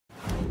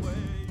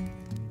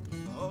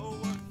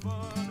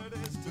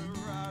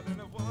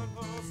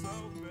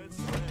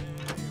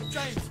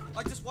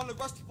a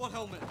rusty pot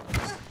helmet.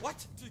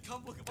 What? Dude,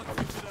 come look at my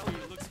picture,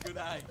 Elliot. It looks good,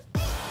 eh?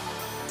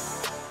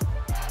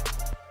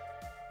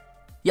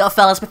 Yo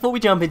fellas, before we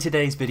jump into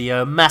today's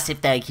video, massive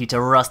thank you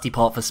to Rusty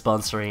Pot for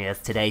sponsoring us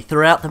today.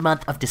 Throughout the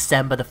month of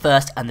December the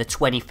 1st and the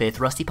 25th,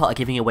 Rusty Pot are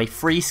giving away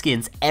free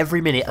skins every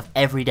minute of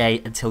every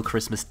day until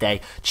Christmas Day.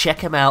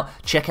 Check them out,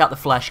 check out the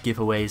flash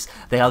giveaways.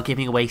 They are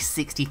giving away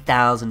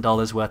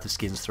 $60,000 worth of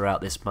skins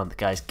throughout this month,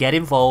 guys. Get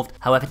involved.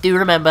 However, do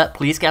remember,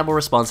 please gamble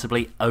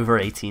responsibly, over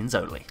 18s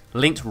only.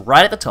 Linked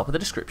right at the top of the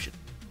description.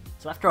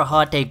 So after a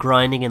hard day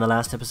grinding in the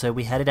last episode,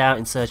 we headed out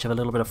in search of a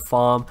little bit of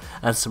farm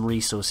and some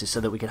resources so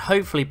that we could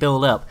hopefully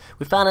build up.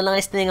 We found a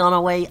nice thing on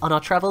our way, on our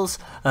travels,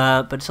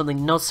 but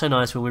something not so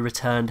nice when we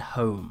returned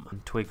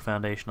home. Twig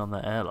foundation on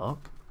that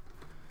airlock.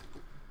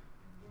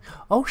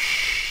 Oh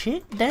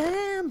shit,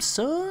 damn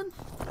son!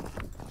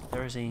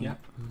 There is a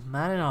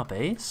man in our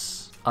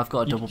base. I've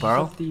got a double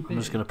barrel. I'm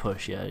just going to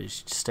push, yeah,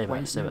 just stay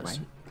back, stay back.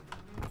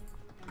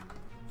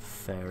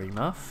 Fair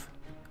enough.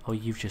 Oh,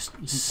 you've just...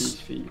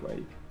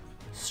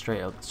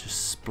 Straight up,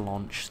 just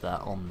splonch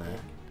that on there.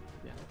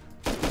 Yeah.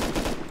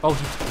 Oh.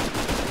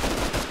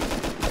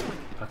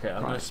 Okay,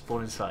 I'm gonna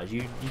spawn inside.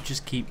 You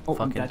just keep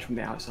fucking. I'm dead from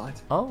the outside.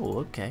 Oh,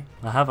 okay.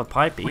 I have a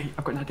pipey. Wait,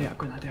 I've got an idea.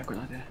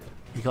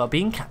 You got a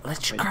bean can? Let's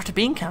just craft a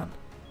bean can.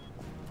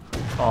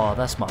 Oh,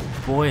 that's my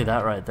boy.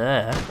 That right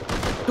there.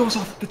 Doors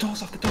off. The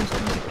doors off.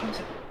 Close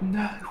it.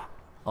 No.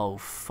 Oh,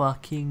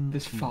 fucking.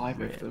 There's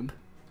 5 of them.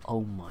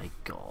 Oh my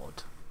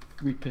god.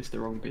 We pissed the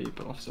wrong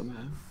people off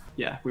somehow.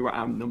 Yeah, we were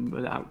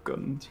outnumbered,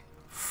 outgunned.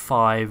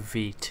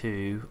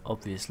 5v2,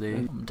 obviously.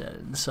 I'm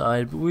dead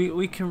inside. We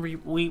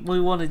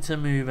wanted to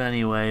move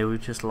anyway. We've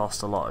just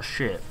lost a lot of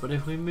shit. But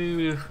if we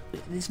move,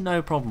 there's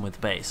no problem with the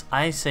base.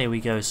 I say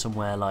we go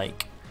somewhere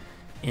like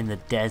in the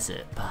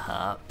desert,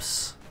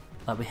 perhaps.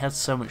 Like we had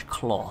so much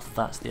cloth.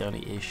 That's the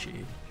only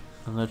issue.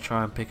 I'm gonna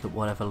try and pick up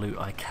whatever loot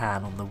I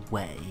can on the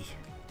way.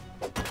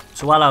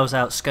 So while I was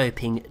out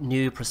scoping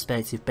new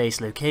prospective base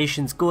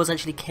locations, Gores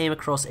actually came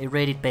across a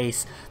raided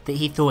base that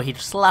he thought he'd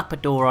slap a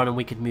door on and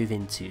we could move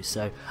into,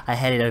 so I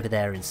headed over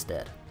there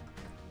instead.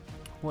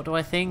 What do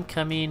I think?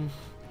 I mean,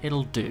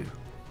 it'll do.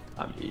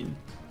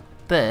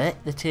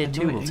 But the tier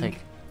 2 will take...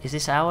 Is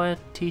this our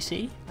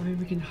TC? I mean,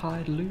 we can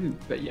hide loot,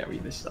 but yeah, we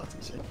missed our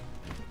TC.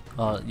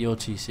 Oh, your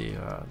TC,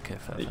 alright, okay,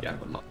 fair. Yeah,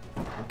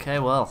 okay,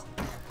 well,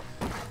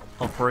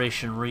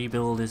 Operation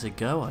Rebuild is a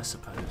go, I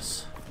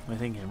suppose. Am I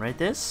thinking, raid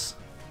this?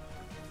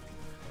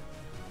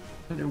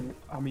 I don't know.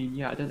 I mean,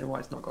 yeah, I don't know why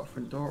it's not got a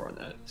front door on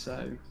it.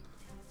 So,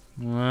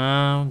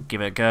 well, give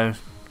it a go.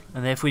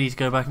 And if we need to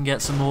go back and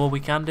get some more,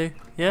 we can do.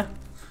 Yeah.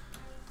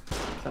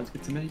 Sounds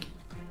good to me.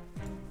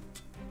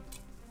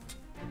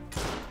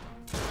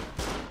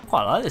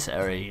 Quite like this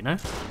area, you know.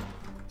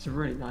 It's a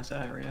really nice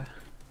area.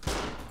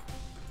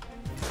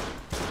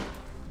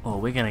 Oh,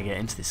 we're gonna get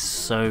into this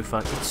so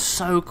fast. It's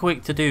so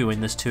quick to do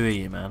when there's 2 of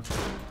you, man.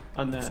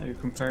 I know,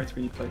 compared to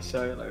when you play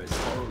solo, it's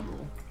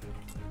horrible.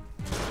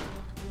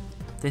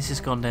 This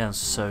has gone down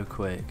so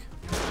quick.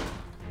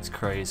 It's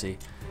crazy.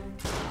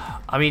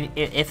 I mean,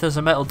 if there's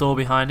a metal door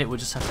behind it, we'll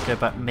just have to go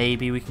back.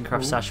 Maybe we can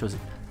craft satchels.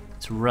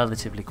 It's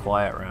relatively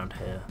quiet around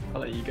here.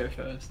 I'll let you go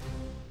first.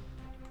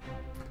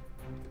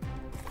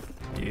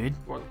 Dude.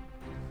 What?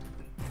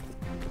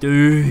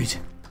 Dude.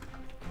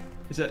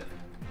 Is it?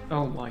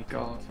 Oh my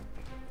god.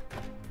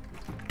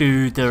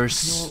 Dude,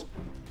 there's...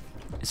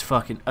 It's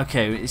fucking...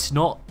 Okay, it's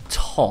not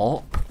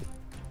top.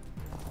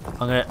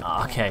 I'm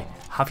gonna... Okay.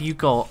 Have you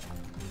got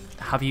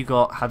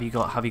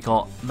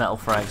metal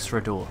frags for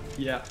a door?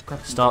 Yeah.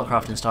 Start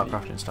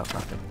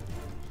crafting.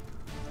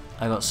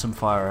 I got some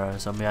fire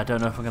arrows on me. I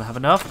don't know if I'm gonna have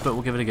enough, but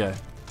we'll give it a go.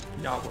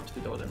 Yeah, I'll watch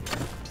the door then.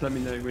 Just let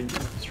me know when you're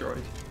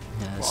destroyed.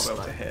 Yeah, well, I'll be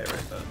able to hear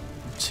it, but...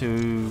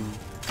 Two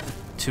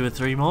or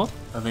 3 more,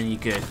 and then you're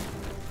good.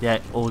 Yeah,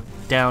 or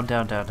down.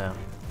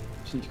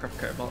 Just need to craft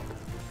a coat block.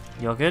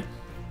 You're good?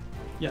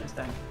 Yeah, it's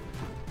down.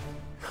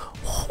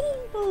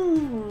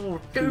 Oh,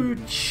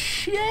 dude,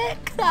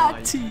 check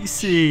that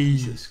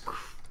TC!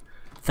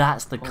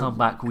 That's the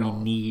comeback we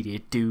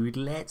needed, dude.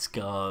 Let's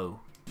go.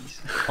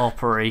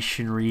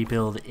 Operation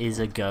Rebuild is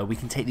a go. We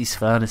can take these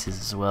furnaces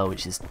as well,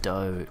 which is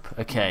dope.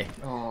 Okay.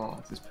 Oh,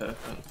 this is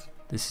perfect.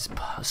 This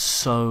is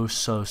so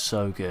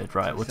good.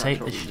 Right, we'll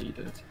take this.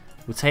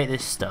 We'll take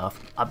this stuff.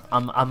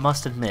 I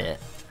must admit,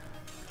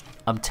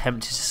 I'm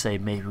tempted to say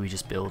maybe we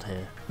just build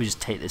here. We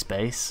just take this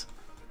base.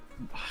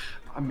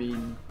 I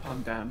mean,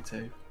 I'm down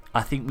to.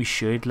 I think we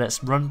should.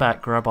 Let's run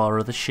back, grab our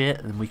other shit,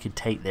 and we can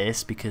take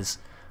this because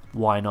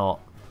why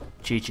not?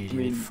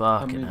 GG,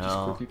 fucking hell.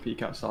 Just quickly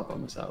peek outside by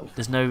myself.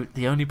 There's no.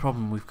 The only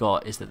problem we've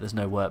got is that there's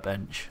no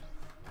workbench.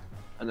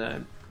 And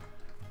then.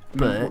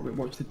 But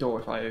watch the door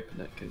if I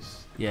open it,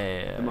 because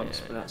the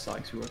monks were outside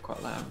because we were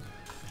quite loud.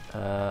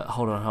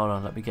 Hold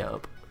on. Let me get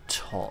up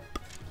top.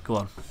 Go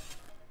on.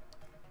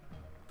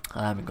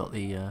 I haven't got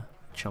the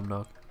chum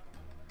dog.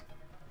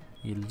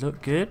 You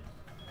look good.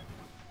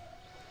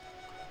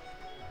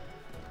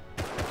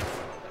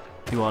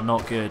 You are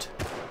not good.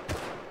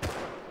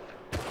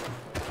 Do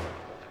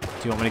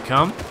you want me to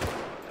come?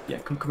 Yeah,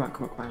 come out.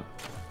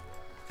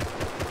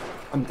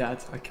 I'm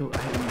dead. I hit him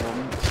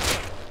once.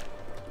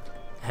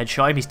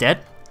 Headshot him, he's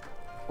dead.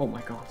 Oh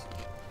my god.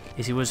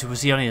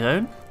 Was he on his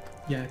own?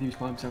 Yeah, he was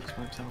by himself. He's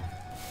by himself.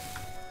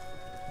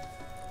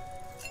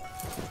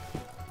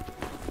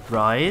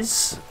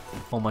 Rise.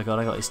 Oh my god,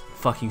 I got his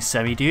fucking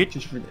semi, dude.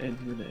 Just run it in,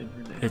 run it in,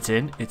 run it in. It's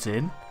in, it's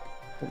in.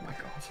 Oh my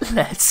god.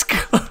 Let's go.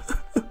 Oh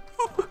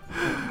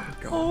my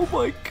god. Oh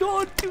my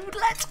god, dude,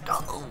 let's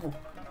go.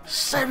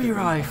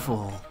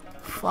 Semi-rifle.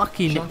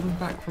 Fucking. Shall I run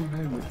back from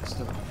home with the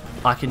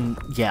stuff? I can.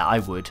 Yeah, I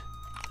would.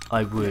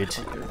 I would.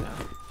 I'll do it now.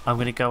 I'm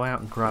gonna go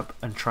out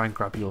and try and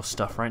grab your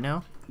stuff right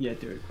now. Yeah,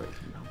 do it quickly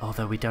now.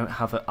 Although we don't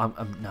have a.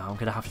 No, I'm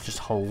gonna have to just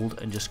hold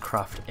and just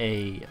craft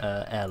a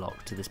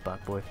airlock to this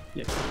bad boy.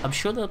 Yeah. I'm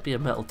sure there'll be a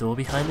metal door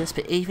behind this,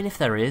 but even if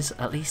there is,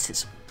 at least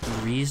it's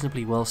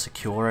reasonably well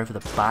secure over the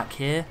back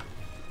here.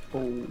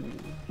 Oh.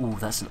 Ooh,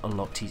 that's an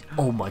unlocked tease.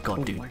 Oh my god,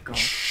 Oh dude. my god.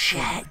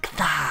 Check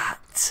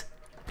that!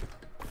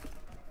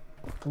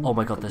 Oh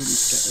my god, we need to get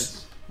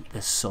this.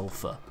 there's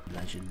sulfur.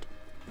 Legend.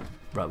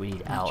 Right, we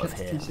need out of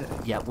here. Chest, you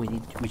said? Yeah, we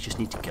just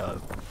need to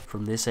go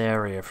from this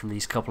area, from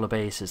these couple of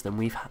bases. Then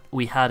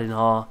we had in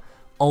our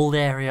old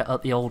area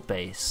at the old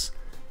base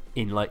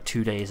in like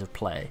 2 days of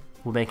play.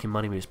 We're making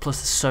money moves. Plus,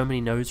 there's so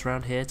many nodes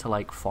around here to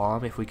like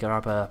farm. If we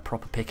grab a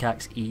proper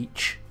pickaxe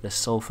each, there's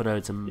sulfur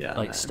nodes and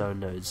like stone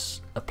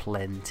nodes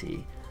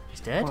aplenty.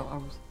 He's dead. Well, I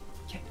was.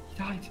 Yeah, he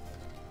died.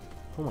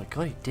 Oh my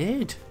god, he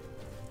did.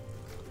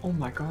 Oh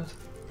my god.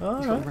 All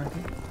He's right. got a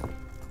rifle.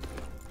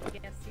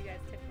 Yes, you guys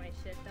took my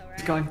shit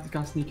though, right? The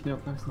guy sneaking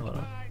up. Hold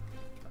on.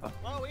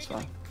 Oh, it's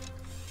fine.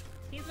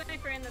 He's my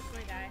friend, that's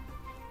my guy.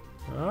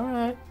 All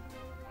right.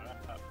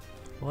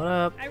 What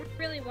up? I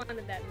really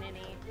wanted that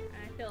mini.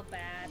 I feel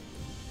bad.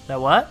 That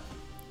what?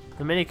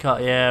 The mini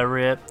cart. Yeah,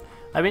 rip.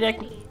 I mean,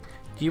 Mini.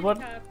 do you want?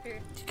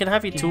 Helicopter. You can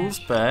have your Yeah. tools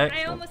back.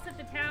 I almost hit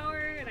the tower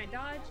and I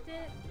dodged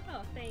it.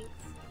 Oh, thanks.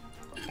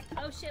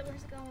 Oh shit,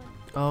 where's it going?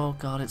 Oh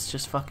god, it's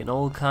just fucking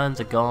all kinds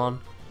of gone.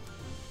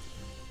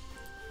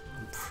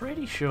 I'm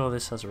pretty sure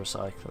this has a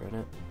recycler in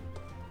it.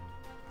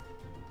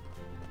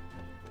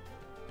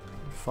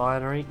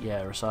 Refinery?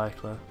 Yeah,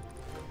 recycler.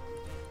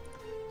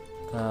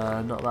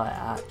 Not that I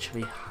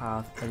actually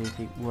have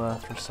anything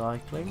worth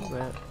recycling,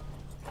 but...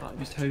 I'm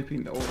just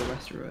hoping that all the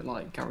rest are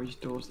like garage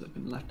doors that have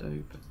been left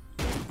open.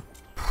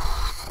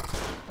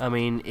 I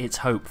mean, it's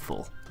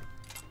hopeful.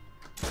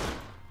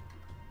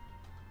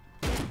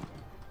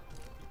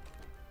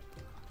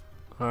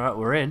 Alright,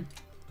 we're in.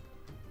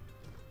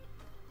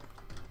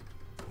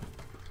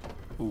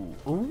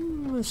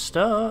 Ooh,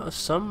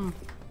 some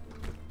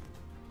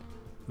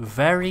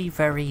very,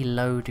 very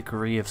low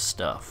degree of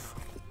stuff.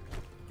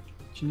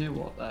 Do you know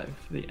what though?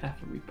 For the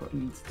effort we put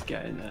into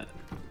getting it.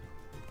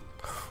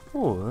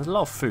 Oh, there's a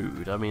lot of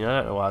food. I mean, I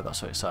don't know why I got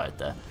so excited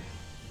there.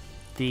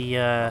 The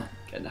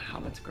Getting a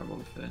hammer to grab all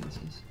the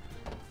furnaces.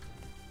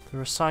 the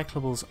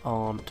recyclables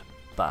aren't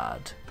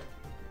bad.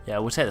 Yeah,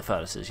 we'll take the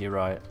furnaces. You're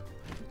right.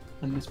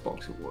 And this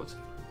box of wood.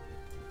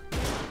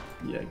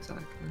 Yeah,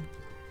 exactly.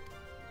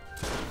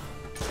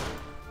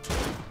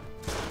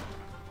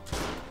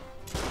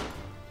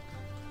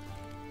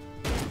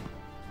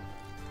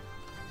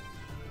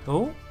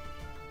 Oh.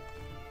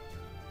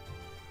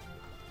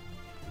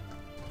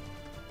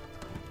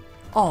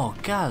 Oh,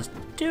 guys,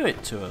 do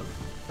it to him.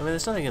 I mean,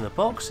 there's nothing in the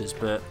boxes,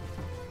 but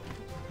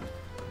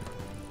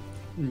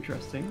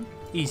Interesting.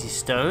 easy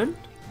stone.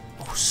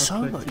 Oh, so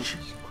Perfect, much.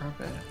 Just grab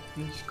it.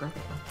 You just grab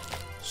it.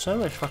 So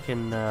much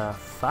fucking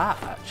fat,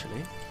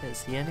 actually. Can't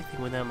see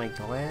anything without my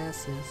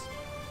glasses.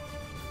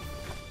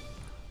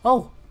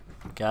 Oh,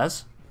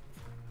 Gaz.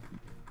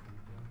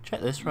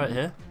 Check this right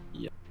here.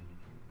 Yeah.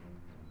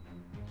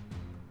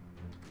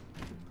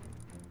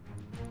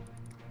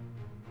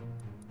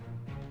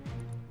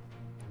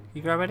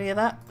 You grab any of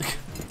that?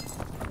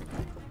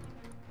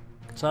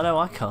 Because I know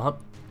I can't.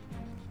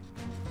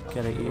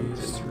 Get it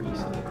used. It's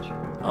research.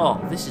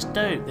 Oh, this is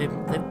dope. They've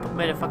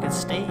made a fucking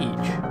stage.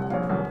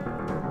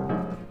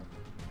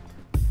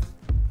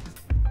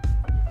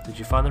 Did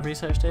you find the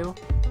research table?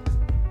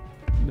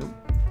 Nope.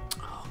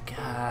 Oh,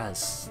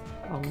 Gaz.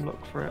 I'll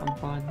look for it. I'm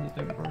finding it.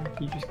 Don't worry.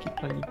 You just keep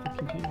playing your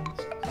fucking tunes.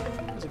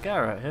 There's a guy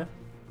right here.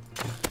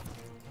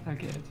 I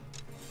get it.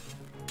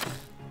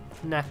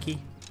 Nacky.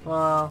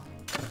 Well,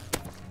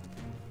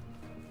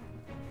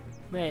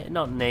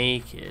 not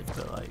naked,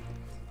 but like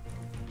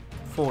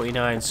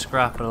 49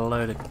 scrap and a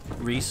load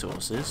of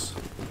resources.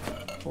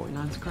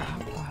 49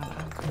 scrap. Wow.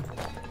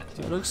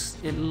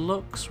 It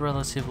looks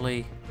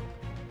relatively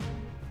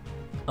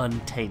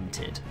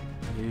untainted.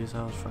 Use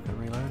I was fucking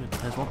reloaded.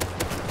 There's one.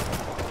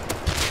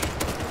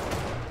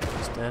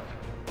 He's dead.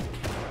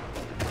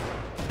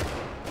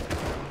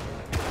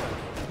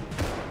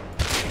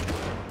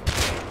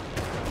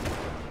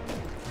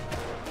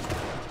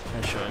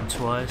 I shot him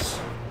twice.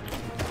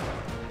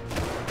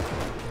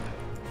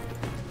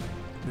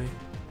 Me.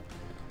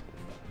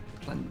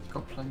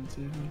 Got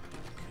plenty.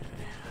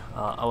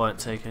 I won't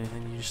take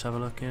anything, you just have a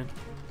look in.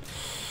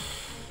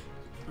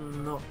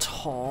 Not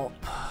top.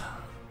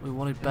 We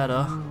wanted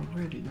better. Oh,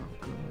 really not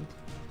good.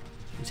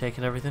 You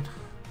taking everything?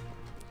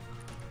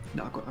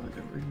 No, I've got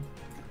another room.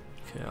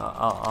 Okay,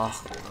 I'll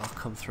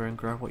come through and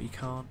grab what you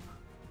can't.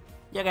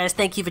 Yeah guys,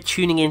 thank you for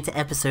tuning in to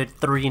episode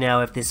 3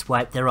 now of this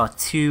wipe. There are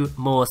 2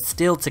 more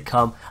still to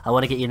come. I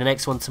want to get you the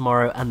next one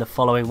tomorrow and the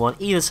following one,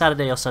 either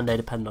Saturday or Sunday,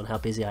 depending on how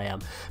busy I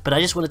am. But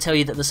I just want to tell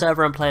you that the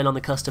server I'm playing on, the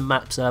custom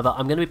map server,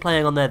 I'm going to be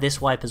playing on there this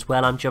wipe as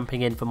well. I'm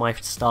jumping in for my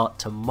start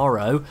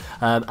tomorrow,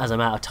 as I'm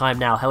out of time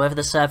now. However,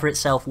 the server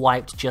itself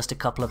wiped just a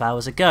couple of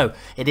hours ago.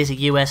 It is a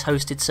US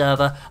hosted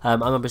server.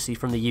 I'm obviously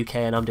from the UK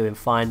and I'm doing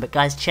fine. But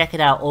guys, check it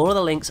out. All of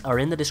the links are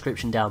in the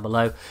description down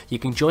below. You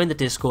can join the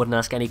Discord and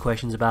ask any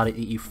questions about it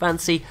that you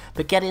fancy.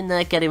 But get in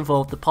there, get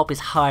involved. The pop is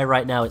high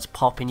right now, it's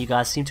popping. You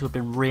guys seem to have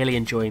been really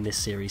enjoying this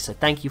series, so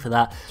thank you for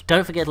that.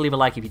 Don't forget to leave a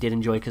like if you did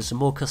enjoy, because some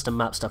more custom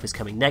map stuff is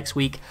coming next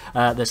week.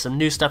 There's some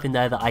new stuff in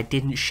there that I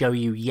didn't show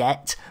you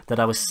yet that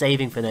I was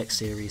saving for next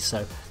series,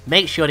 so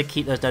make sure to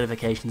keep those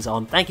notifications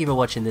on. Thank you for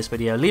watching this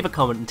video. Leave a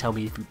comment and tell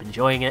me if you've been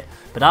enjoying it,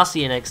 but I'll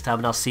see you next time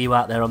and I'll see you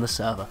out there on the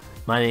server.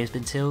 My name's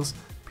been Tilz.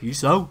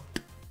 Peace out.